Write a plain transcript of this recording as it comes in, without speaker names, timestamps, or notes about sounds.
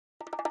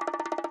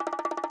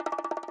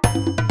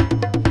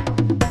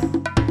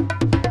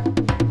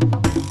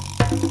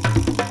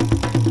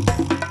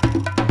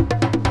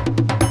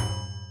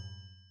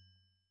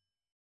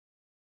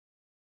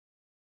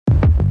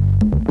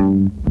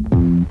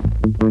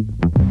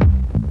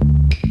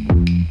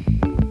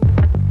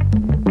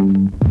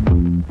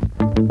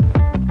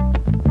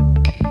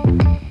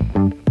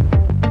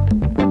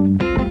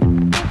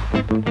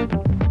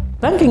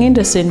Banking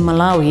industry in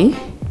Malawi,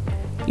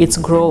 it's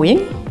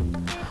growing,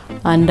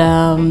 and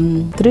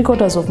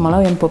 3/4 of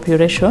Malawian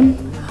population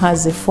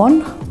has a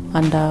phone,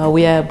 and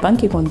we are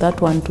banking on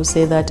that one to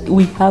say that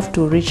we have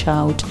to reach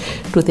out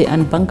to the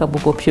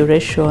unbankable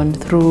population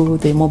through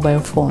the mobile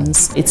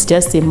phones. It's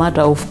just a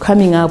matter of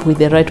coming up with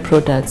the right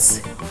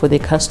products for the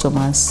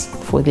customers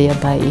for their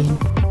buy-in.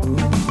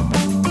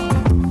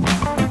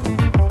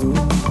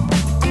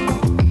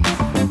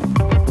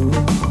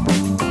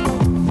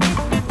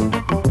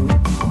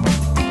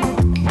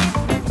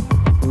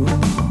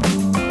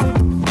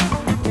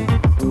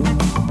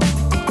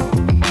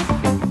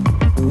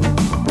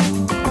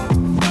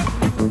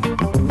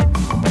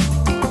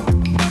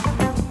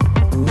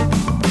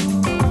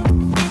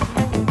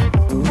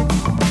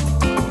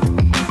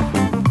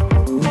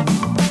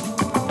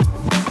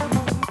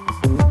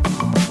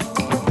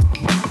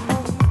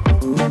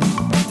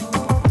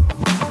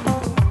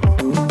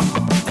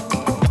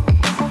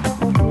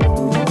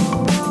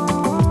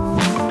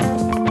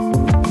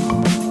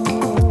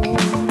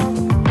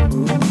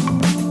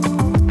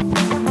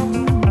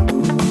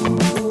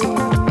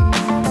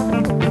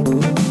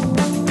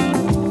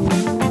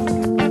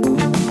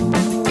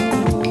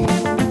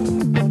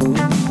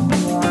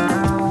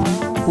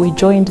 We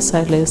joined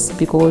SADC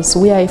because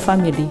we are a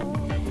family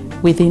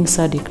within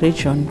SADC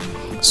region.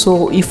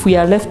 So if we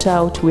are left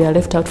out, we are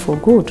left out for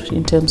good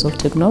in terms of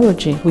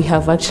technology. We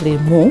have actually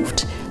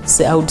moved,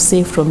 so I would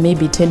say, from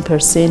maybe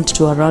 10%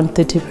 to around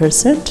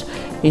 30%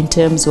 in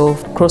terms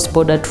of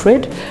cross-border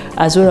trade,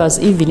 as well as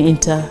even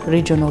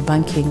inter-regional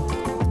banking.